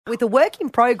With a work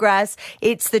in progress,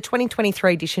 it's the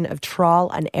 2023 edition of Trial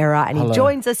and Error, and he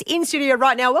joins us in studio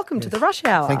right now. Welcome to the Rush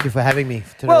Hour. Thank you for having me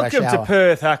to the Welcome Rush Hour. to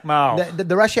Perth, Akmal.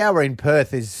 The Rush Hour in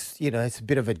Perth is, it's a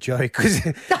bit of a joke because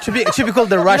it should be called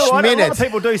the Rush Minutes. A lot of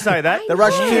people do say that. The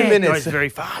Rush 2 minutes. It goes very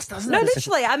fast, doesn't it? No,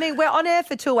 literally. I mean, we're on air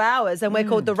for 2 hours, and we're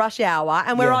called the Rush Hour,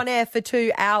 and we're on air for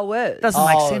 2 hours. Doesn't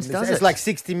make sense, does it? It's like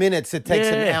 60 minutes. It takes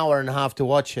an hour and a half to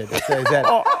watch it. So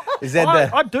is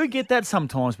that I do get that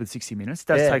sometimes with 60 minutes. It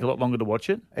does take a lot longer to watch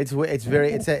it. It's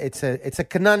a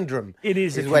conundrum. It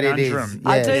is what conundrum. it is.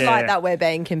 I do Yeah. like that we're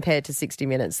being compared to 60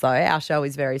 Minutes, though. Our show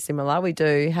is very similar. We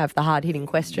do have the hard-hitting You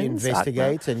questions.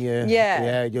 investigate and you're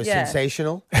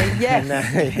sensational. Yes,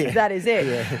 that is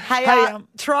it. Hey,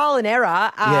 Trial and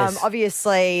Error, Yes.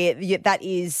 obviously, that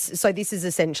is, so this is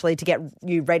essentially to get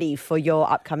you ready for your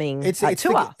upcoming tour.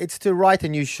 It's to write a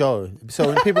new show.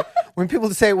 So when people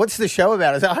say, "What's the show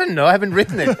about?" I say, "I don't know. I haven't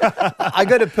written it. I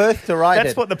go to Perth to write it."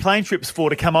 That's what the plane trip's for,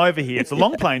 to come over here. It's a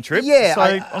long plane trip. Yeah, so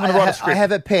I'm going to write a script. I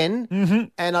have a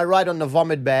pen and I write on the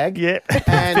vomit bag. Yeah,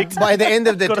 and by the end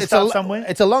of the, Gotta start somewhere.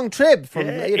 It's a long trip from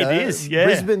it is, yeah.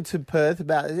 Brisbane to Perth,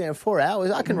 about 4 hours.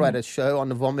 I can write a show on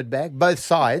the vomit bag, both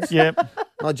sides. Yeah.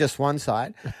 Not just one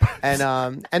side.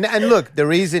 And look, the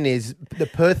reason is the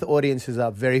Perth audiences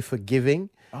are very forgiving.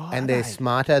 And they're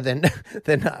smarter than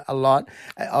a lot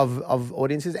of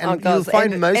audiences. And you'll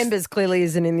find Embers clearly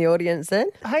isn't in the audience then.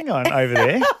 Hang on over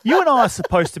there. You and I are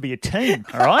supposed to be a team,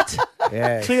 all right?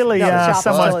 Yeah. Clearly,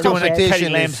 someone's doing it Teddy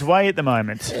Lamb's way at the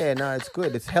moment. Yeah, no, it's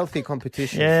good. It's healthy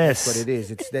competition. Yes. That's what it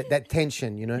is. It's that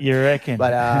tension, You reckon?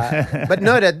 But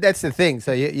no, that's the thing.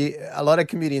 So a lot of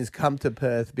comedians come to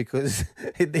Perth because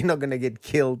they're not going to get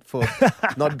killed for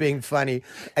not being funny.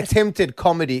 Attempted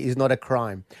comedy is not a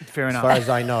crime. Fair enough. As far as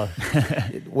I know.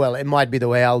 Well, it might be the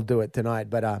way I'll do it tonight,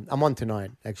 but I'm on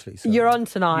tonight, actually. So. You're on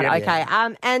tonight, Yeah.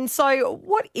 okay. And so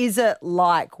what is it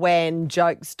like when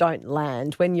jokes don't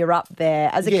land, when you're up there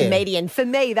as a comedian? For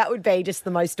me, that would be just the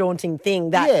most daunting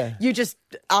thing, that you just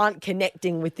aren't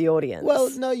connecting with the audience. Well,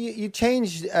 no, you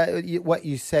change what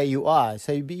you say you are.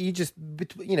 So you just,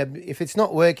 if it's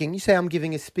not working, you say, "I'm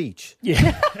giving a speech."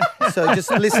 Yeah. So just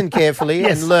listen carefully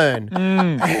and learn.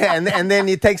 And then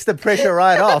it takes the pressure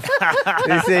right off.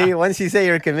 You see, once you say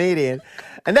you're a comedian.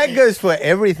 And that goes for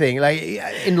everything, like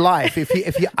in life.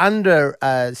 If you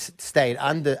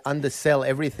undersell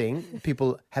everything,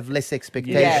 people have less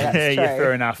expectations. Yeah, that's true.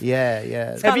 Fair enough. Yeah.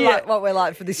 It's kind of like what we're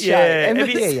like for this show. Have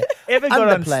you ever got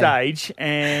on Underplay. stage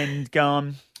and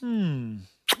gone,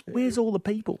 where's all the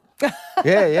people?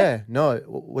 Yeah. No,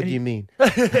 what do you mean?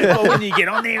 Well, when you get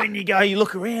on there and you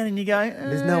look around and you go,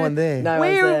 There's no one there. No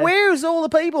one's there. Where's all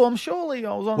the people? I'm surely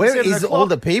I was on. Where 7 is o'clock. all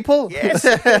the people? Yes.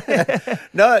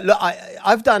 No, look,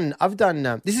 I've done.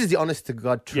 This is the honest to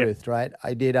God truth, right?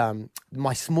 I did.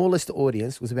 My smallest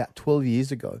audience was about 12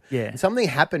 years ago. Yeah. And something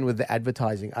happened with the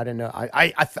advertising. I don't know.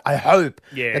 I hope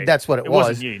Yeah. that's what it was. It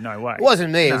wasn't you, no way. It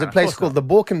wasn't me. It was No, a place of course called the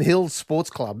Borkham Hills Sports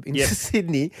Club in Yep.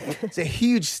 Sydney. It's a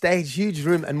huge stage, huge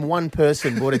room, and one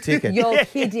person bought a ticket. You're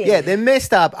kidding. Yeah, they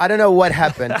messed up. I don't know what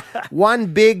happened. One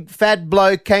big fat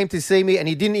bloke came to see me and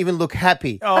he didn't even look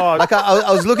happy. Oh. Like I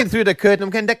was looking through the curtain. I'm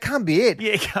going, that can't be it.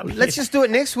 Yeah, it can't be Let's it. just do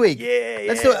it next week.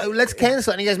 Let's do it. Let's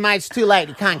cancel it. And he goes, "Mate, it's too late.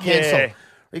 You can't cancel. Yeah.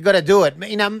 We got to do it.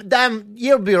 Damn,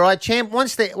 you'll be all right, champ.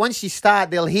 Once you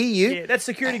start, they'll hear you." Yeah, that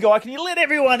security guy, can you let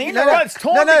everyone in? All right, it's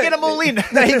time to get them all in.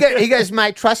 No, he goes,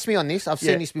 "Mate, trust me on this. I've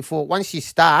seen this before. Once you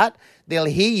start, they'll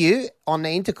hear you on the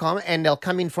intercom and they'll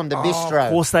come in from the bistro."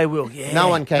 Of course they will, yeah. No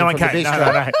one came from the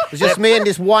bistro. No. It was just me and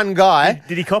this one guy.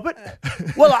 Did he cop it?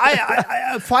 Well,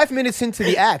 I 5 minutes into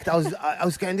the act, I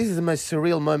was going, this is the most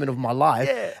surreal moment of my life.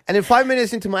 Yeah. And then 5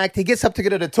 minutes into my act, he gets up to go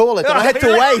to the toilet and I had to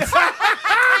wait.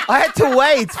 I had to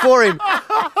wait for him.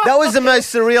 That was the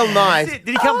most surreal night. Did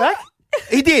he come back?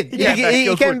 He did.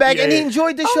 He came back and he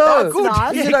enjoyed the show. that's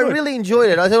nice. He said, "I really enjoyed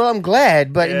it." I said, "Well, I'm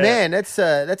glad, but man, that's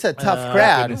a tough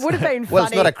crowd." Would have been funny. Well,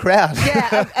 it's not a crowd.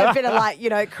 Yeah, a bit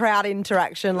of crowd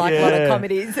interaction, like a lot of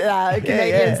comedians,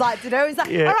 comedians like to do. It's like,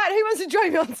 all right, who wants to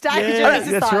join me on stage? Yeah, And it's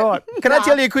just that's like, right. Can I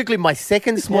tell you quickly my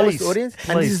second smallest Please, audience?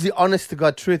 And this is the honest to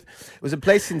God truth. It was a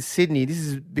place in Sydney. This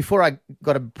is before I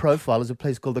got a profile. It was a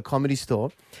place called the Comedy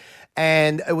Store.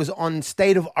 And it was on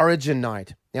State of Origin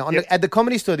night. Now, at the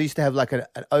Comedy Store, they used to have like an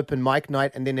open mic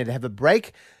night, and then they'd have a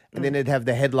break, and then they'd have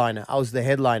the headliner. I was the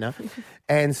headliner.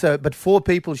 And so, but 4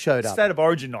 people showed up. State of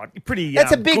Origin night. Pretty.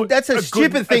 That's a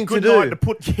stupid thing to do. Night to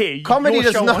put, Comedy your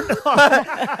does show not.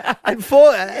 on. And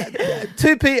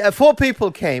 4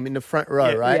 people came in the front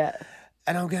row, right? Yeah.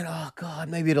 And I'm going, oh God,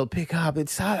 maybe it'll pick up.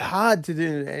 It's so hard to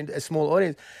do in a small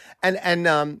audience. And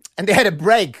they had a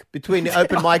break between the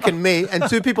open mic and me, and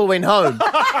 2 people went home.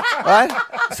 Right?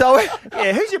 So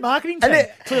yeah, who's your marketing team?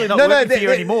 Clearly not working for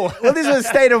you anymore. Well, this was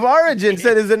State of Origin,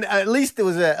 so there's at least there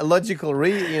was a logical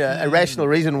a rational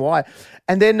reason why.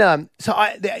 And then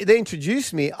they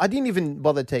introduced me. I didn't even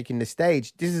bother taking the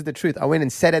stage. This is the truth. I went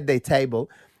and sat at their table.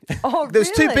 Oh, there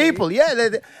was really? 2 people,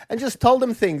 and just told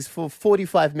them things for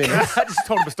 45 minutes. I just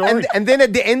told them a story. And then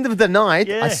at the end of the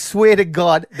night, I swear to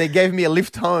God, they gave me a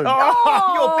lift home.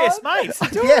 Oh, your best mates.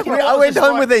 I went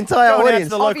home with the entire going audience. out to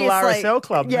the local Obviously, RSL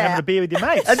club and having a beer with your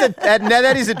mates. Now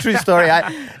that is a true story.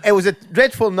 It was a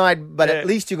dreadful night, but at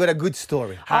least you got a good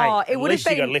story. Oh, it at would least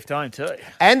have you got been. a lift home too.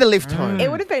 And a lift home.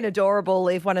 It would have been adorable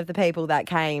if one of the people that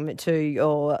came to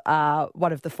your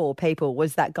one of the 4 people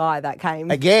was that guy that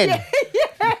came Again.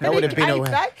 That would have been the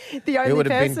only it would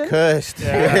have person. been cursed.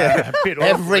 A bit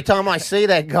Every time I see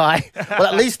that guy. Well,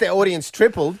 at least the audience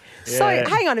tripled. So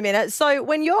hang on a minute. So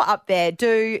when you're up there,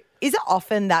 is it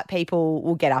often that people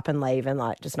will get up and leave and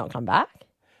just not come back?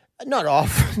 Not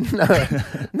often.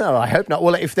 No, I hope not.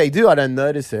 Well, if they do, I don't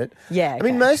notice it. Yeah.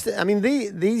 I mean,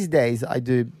 these days I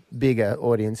do bigger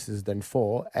audiences than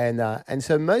 4, and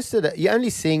so most of you're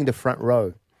only seeing the front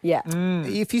row. Yeah.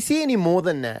 If you see any more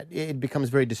than that, it becomes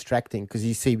very distracting because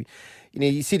you see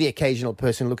the occasional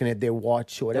person looking at their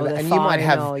watch or whatever, and you might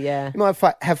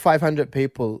have 500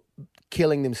 people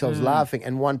killing themselves laughing,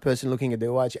 and one person looking at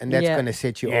their watch, and that's going to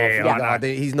set you off.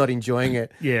 He's not enjoying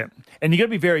it. Yeah, and you got to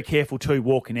be very careful too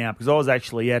walking out, because I was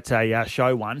actually at a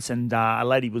show once, and a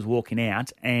lady was walking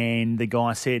out, and the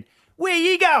guy said, "Where are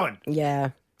you going?"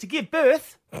 Yeah. To give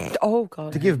birth. Oh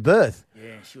God. To give birth.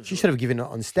 Yeah, she should have given it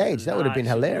on stage. That would have been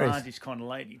hilarious. Largest kind of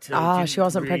lady too. Oh, she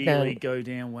wasn't really pregnant. Go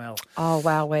down well. Oh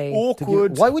wow,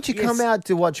 Awkward. Why would you come out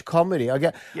to watch comedy? I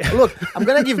go, look, I'm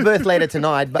going to give birth later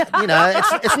tonight, but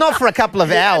it's not for a couple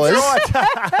of hours.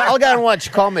 I'll go and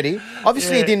watch comedy.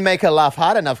 Obviously, it didn't make her laugh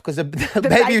hard enough because the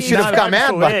baby should have come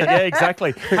out. Yeah,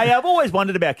 exactly. Hey, I've always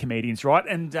wondered about comedians, right?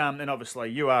 And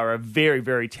obviously, you are a very,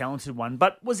 very talented one.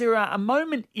 But was there a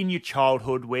moment in your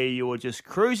childhood where you were just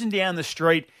cruising down the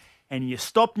street and you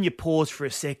stopped and you paused for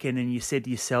a second and you said to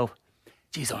yourself,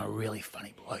 geez, I'm a really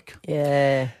funny bloke?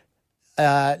 Yeah.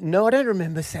 No, I don't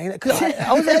remember saying that. Because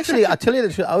I was actually, I'll tell you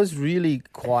the truth, I was really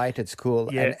quiet at school.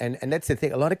 Yeah. And that's the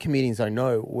thing. A lot of comedians I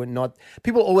know were not,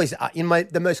 people always,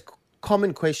 the most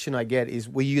common question I get is,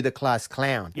 were you the class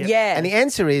clown? Yep. Yeah. And the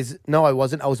answer is, no, I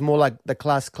wasn't. I was more like the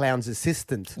class clown's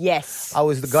assistant. Yes. I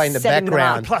was the guy in the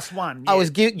background. +1. I was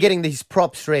getting these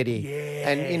props ready. Yeah.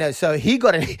 And, so he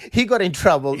got in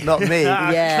trouble, not me.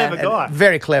 Yeah. Clever guy.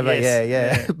 Very clever, Yes.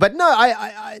 yeah. But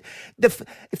no,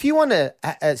 if you want to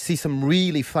see some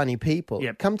really funny people,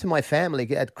 come to my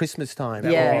family at Christmas time.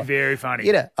 That would be very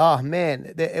funny. Oh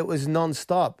man, it was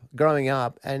non-stop growing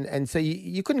up, and so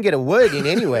you couldn't get a word in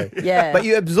anyway. Yeah. But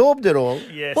you absorbed it all.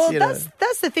 Yes. Well,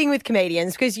 that's the thing with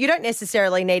comedians, because you don't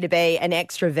necessarily need to be an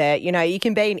extrovert. You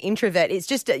can be an introvert. It's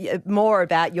just more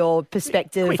about your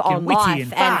perspective Quick on and witty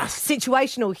life and and fast.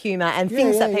 situational humour and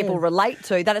things that people relate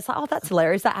to. That it's like, oh, that's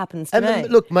hilarious. That happens to And me.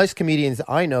 look, most comedians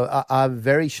I know are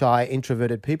very shy,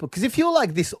 introverted people. Because if you're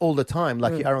like this all the time,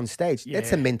 like you are on stage,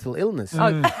 that's a mental illness.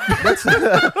 That's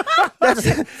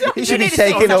you should be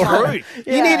taken away.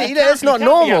 You need, that's not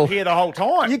normal. Be up here the whole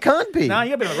time. You can't be. No,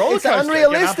 you've been on a roller It's coaster.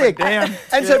 unrealistic. Get up and down.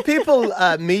 And so people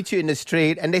meet you in the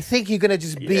street and they think you're going to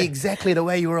just be exactly the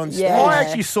way you were on stage. Yeah. I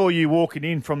actually saw you walking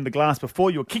in from the glass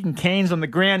before. You were kicking cans on the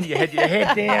ground. You had your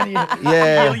head down.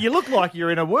 You look like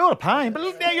you're in a world of pain, but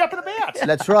look, now you're up and about.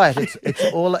 That's right.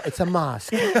 It's a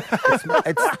mask.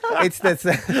 It's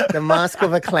the mask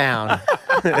of a clown.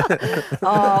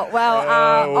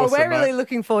 We're really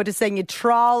looking forward to seeing your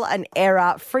trial and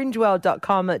error.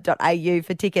 Fringeworld.com.au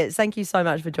for tickets. Thank you so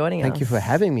much for joining us. Thank you for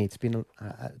having me. It's been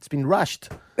rushed.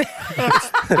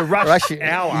 The rush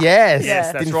hour. Yes.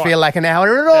 Yes, that's Didn't right. feel like an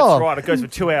hour at all. That's right. It goes for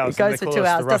 2 hours. It goes for 2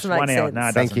 hours. Doesn't make sense. No,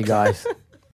 it Thank you, guys.